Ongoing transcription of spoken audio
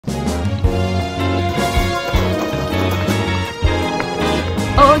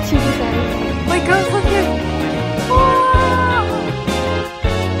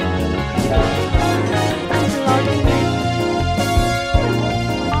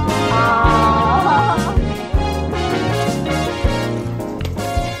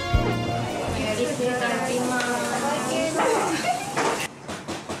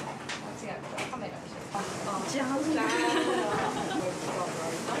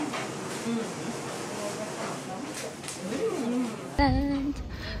Disneyland.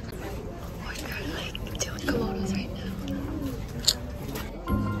 Oh my god, I like doing kimonos right now.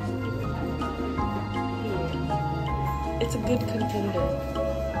 It's a good contender.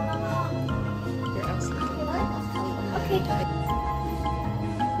 You're asking. Okay.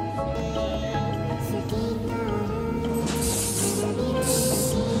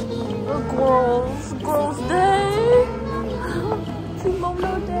 Girls day.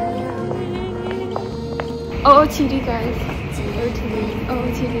 Kimono day. OOTD guys.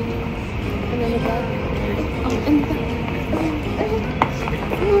 OOTD. And then the back. Oh, and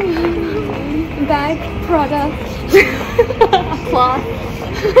the back product. Cloth.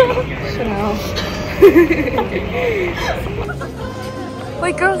 Chanel.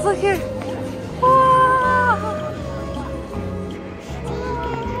 Wait, girls, look here. Wow.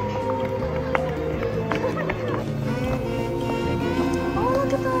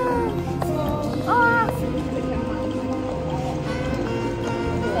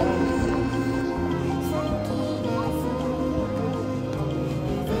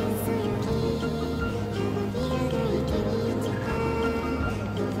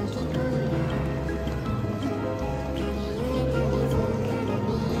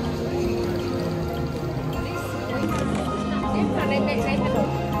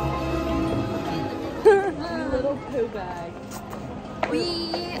 Little poo bag.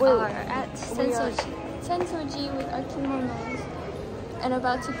 We are at Sensoji with our kimonos and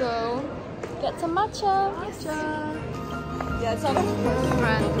about to go get some matcha. Yeah, it's not a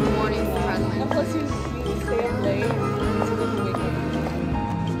morning friendly. And plus you stay up late, so you can wake up.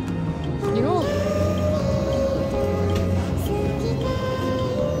 You know,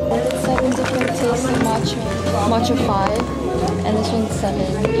 7 different tastes of matcha. Matcha 5, and this one's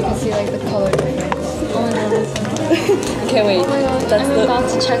 7. You can see like the color difference. Oh my god. Okay, wait. Oh my god. That's I'm about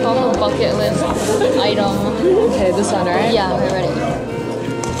to check off a bucket list item. Okay, this one, right? Yeah, we're ready.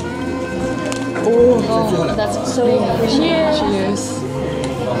 Oh, that's so pretty. Cheers. Cheers.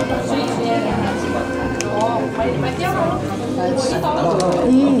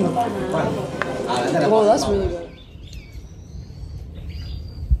 Oh, that's really good.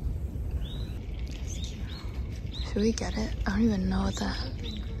 Should we get it? I don't even know what that.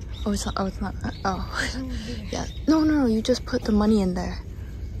 Oh, it's not. Oh, it's not. Oh, yeah. No, you just put the money in there.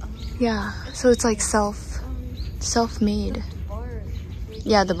 Yeah. So it's like self-made.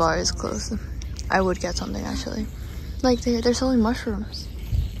 Yeah, the bar is closed. I would get something actually. Like they're selling mushrooms.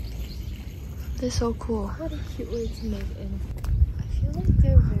 They're so cool. What a cute way to make it. I feel like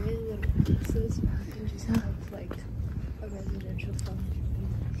they're very little pieces. They're just like a residential farm.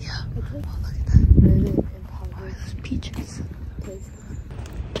 Yeah. Oh, look at that. Oh, those peaches.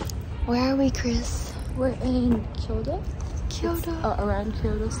 Where are we, Chris? We're in Kyoto. Kyoto. Around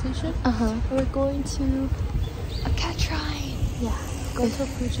Kyoto Station. We're going to a cat shrine. Yeah.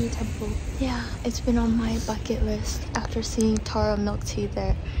 Gotokuji temple. Yeah, it's been on my bucket list after seeing Taro milk tea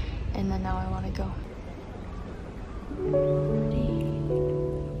there, and then now I want to go.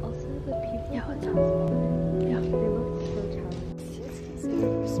 Also, the people. Yeah, what's up? Yeah. They look so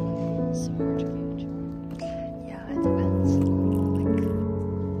talented. So hard to manage. Yeah, it depends.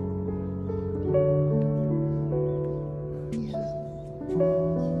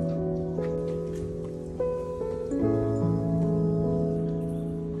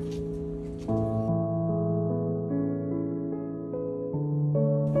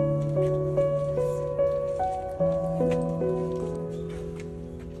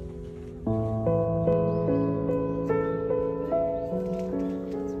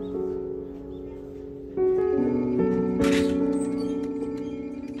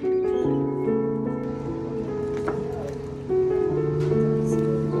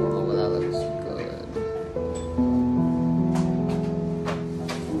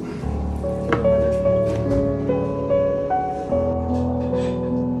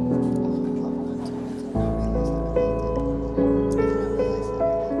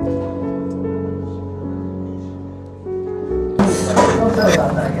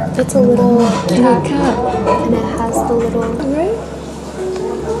 It's a little cat, and it has the little. Right?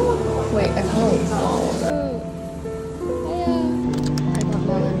 Wait, I can't. I got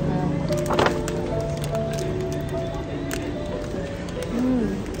melon now.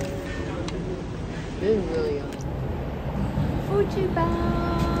 This is really yummy. Fuji bound.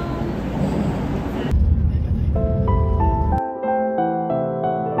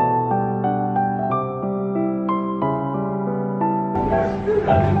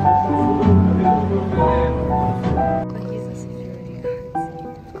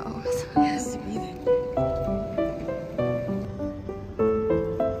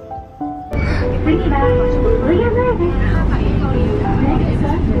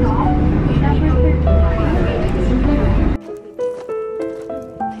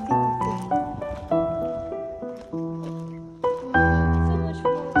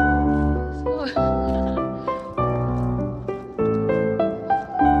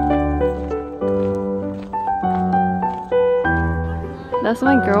 That's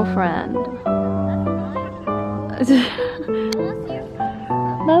my girlfriend.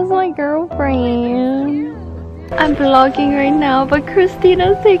 That's my girlfriend. I'm vlogging right now, but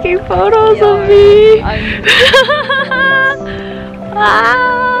Christina's taking photos of me.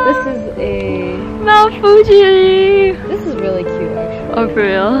 This is a Mt Fuji. This is really cute, actually. Oh, for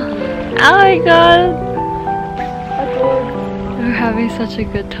real? Oh my god. We're having such a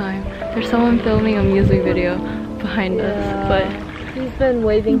good time. There's someone filming a music video behind us, but he's been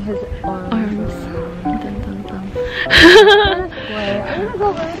waving his arms. Dun, dun, dun. I'm gonna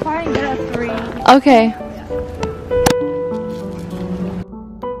go really far and get a 3. Okay.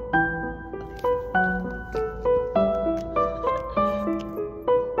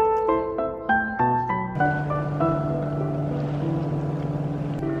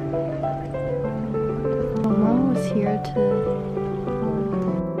 Mom was here to.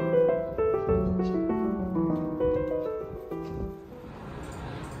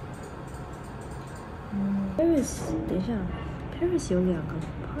 Paris，等一下 ，Paris 有2个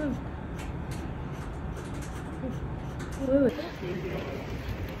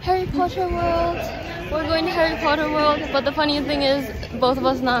part。Harry Potter World. We're going to Harry Potter World, but the funny thing is, both of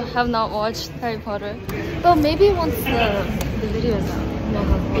us have not watched Harry Potter. But maybe once the video is out, we'll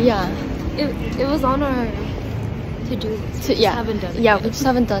have one. Yeah. It was on our to-do list. We Yeah. haven't done it. Yeah, we just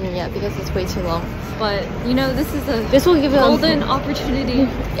haven't done it yet because it's way too long. But you know, this is a This will give it golden opportunity,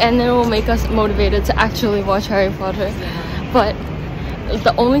 and it will make us motivated to actually watch Harry Potter. But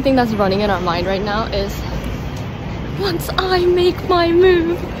the only thing that's running in our mind right now is, once I make my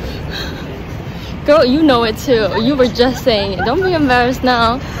move. Girl, you know it too. You were just saying it. Don't be embarrassed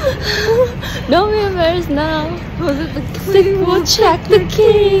now. Don't be embarrassed now. Was it the They will check the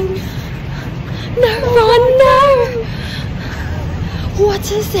king. No, no.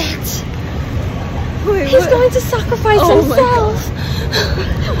 What is it? Wait, He's going to sacrifice himself.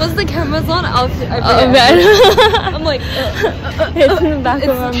 Was the cameras on? Oh man. I'm like, It's in the back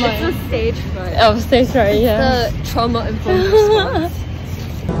of our mind. It's a stage fright. Oh, stage fright, yeah. The trauma-informed response.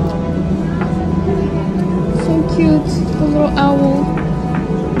 So cute, the little owl.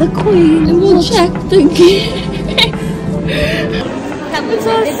 The queen will check the king. It's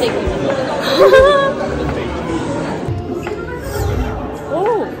us.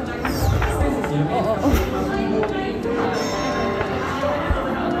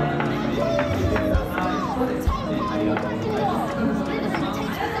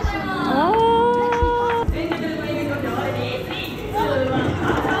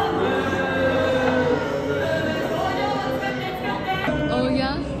 Oh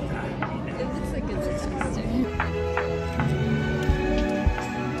yeah? It looks like it's interesting.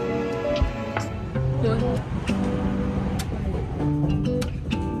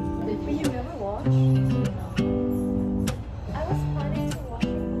 But you never watched? I was planning to watch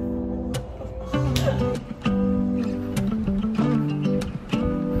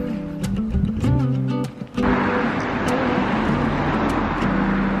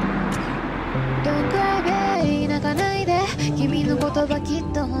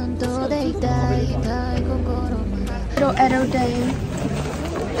Little Edo Day.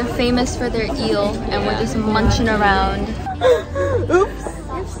 They're famous for their eel, and we're just munching around. Oops.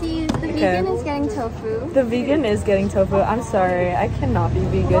 Oopsies, the vegan is getting tofu. The vegan is getting tofu. I'm sorry. I cannot be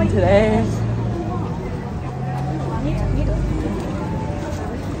vegan today.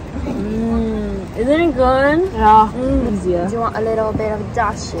 Isn't it good? Yeah. Do you want a little bit of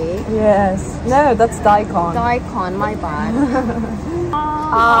dashi? Yes. No, that's daikon. Daikon, my bad.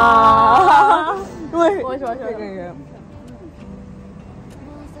 Wait. Watch. Okay.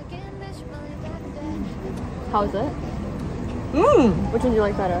 How is it? Mmm. Which one do you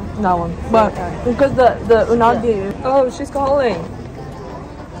like better? That one. But because the unagi. Oh, she's calling.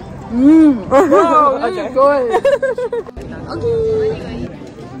 Mmm. Oh, Okay. okay. Good. Okay.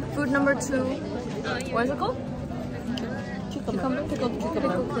 Food number 2. What is it called? Cucumber. Pickled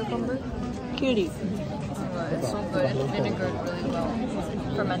cucumber. Cutie. It's so good. It's vinegared really well.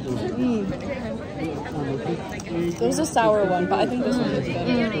 Fermented vinegar. There's a sour one, but I think this one is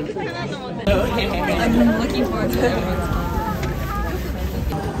better. I'm looking forward to it.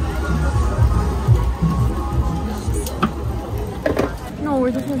 No,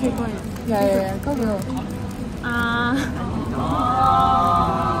 we're just gonna take one. Yeah. Go girl.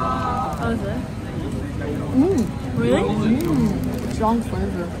 How is it? Mmm. Really? Mmm. strong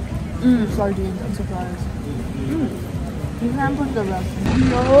flavor. Sardine, I'm surprised. You can put the rest.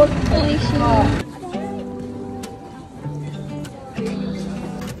 No, delicious.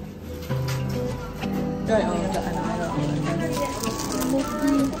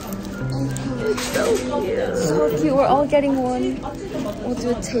 It's so cute. So cute. We're all getting one. We'll do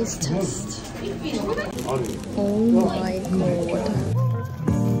a taste test. Oh my god.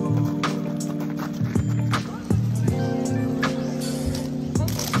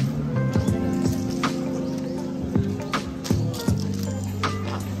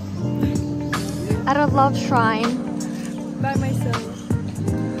 At a love shrine. By myself.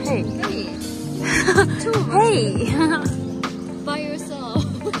 Hey. Hey. Hey. By yourself.